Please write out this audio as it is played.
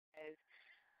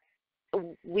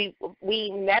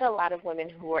we met a lot of women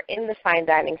who were in the fine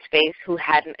dining space who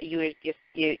hadn't. You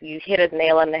hit a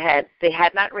nail on the head. They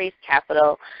had not raised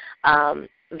capital.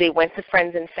 They went to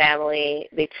friends and family.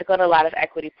 They took on a lot of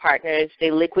equity partners.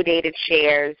 They liquidated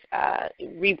shares,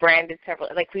 rebranded several.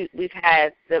 Like we've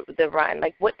had the run.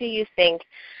 Like, what do you think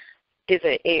is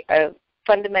a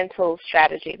fundamental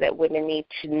strategy that women need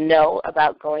to know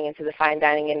about going into the fine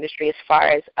dining industry as far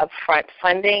as upfront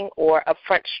funding or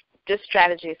upfront just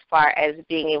strategy as far as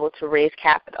being able to raise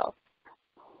capital?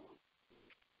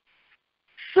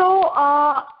 So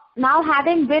now,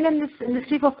 having been in this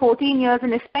industry for 14 years,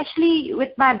 and especially with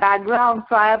my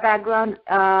prior background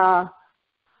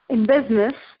in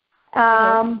business,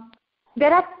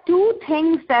 there are two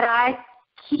things that I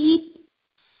keep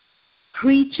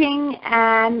preaching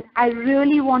and I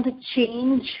really want to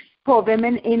change for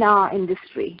women in our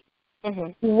industry.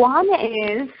 One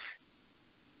is,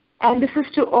 and this is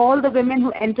to all the women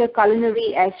who enter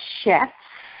culinary as chefs,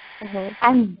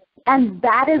 and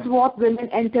that is what women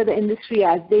enter the industry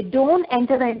as. They don't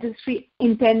enter the industry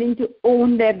intending to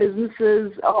own their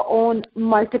businesses or own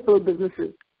multiple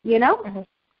businesses, you know?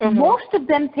 Most of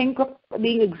them think of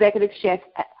being executive chefs,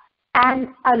 and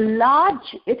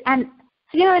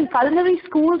you know, in culinary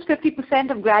schools,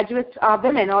 50% of graduates are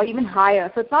women or even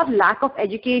higher. So it's not lack of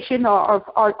education or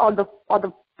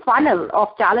the funnel of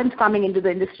talent coming into the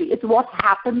industry. It's what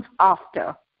happens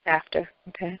after.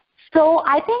 Okay. So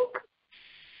I think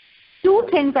two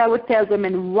things I would tell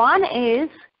women. One is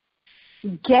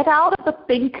get out of the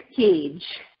pink cage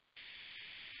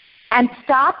and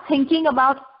start thinking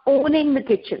about owning the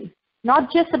kitchen, not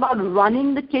just about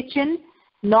running the kitchen,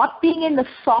 not being in the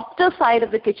softer side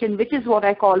of the kitchen, which is what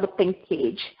I call the pink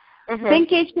cage. Pink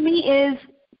cage to me is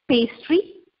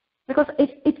pastry, because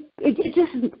it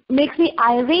just makes me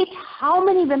irate how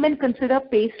many women consider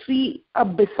pastry a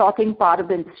besotting part of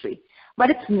the industry. But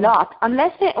it's not,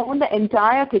 unless they own the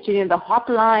entire kitchen, in the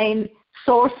hotline,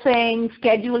 sourcing,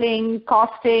 scheduling,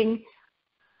 costing.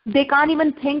 They can't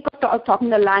even think of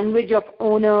talking the language of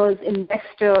owners,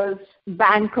 investors,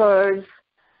 bankers,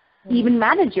 even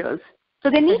managers. So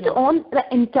they need to own the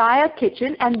entire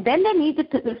kitchen, and then they need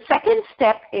the second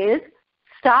step is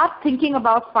start thinking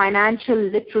about financial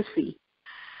literacy.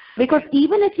 Because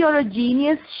even if you're a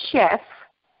genius chef,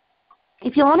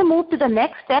 if you want to move to the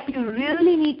next step, you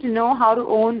really need to know how to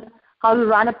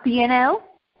run a P&L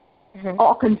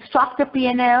or construct a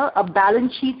P&L, a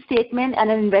balance sheet statement,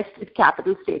 and an invested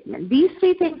capital statement. These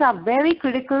three things are very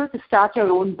critical to start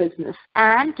your own business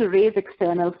and to raise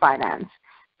external finance.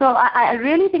 So I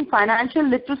really think financial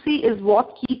literacy is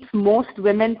what keeps most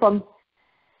women from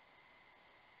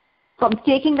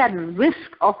taking that risk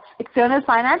of external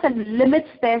finance and limits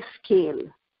their scale.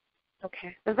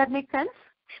 Okay. Does that make sense?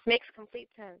 Makes complete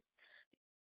sense.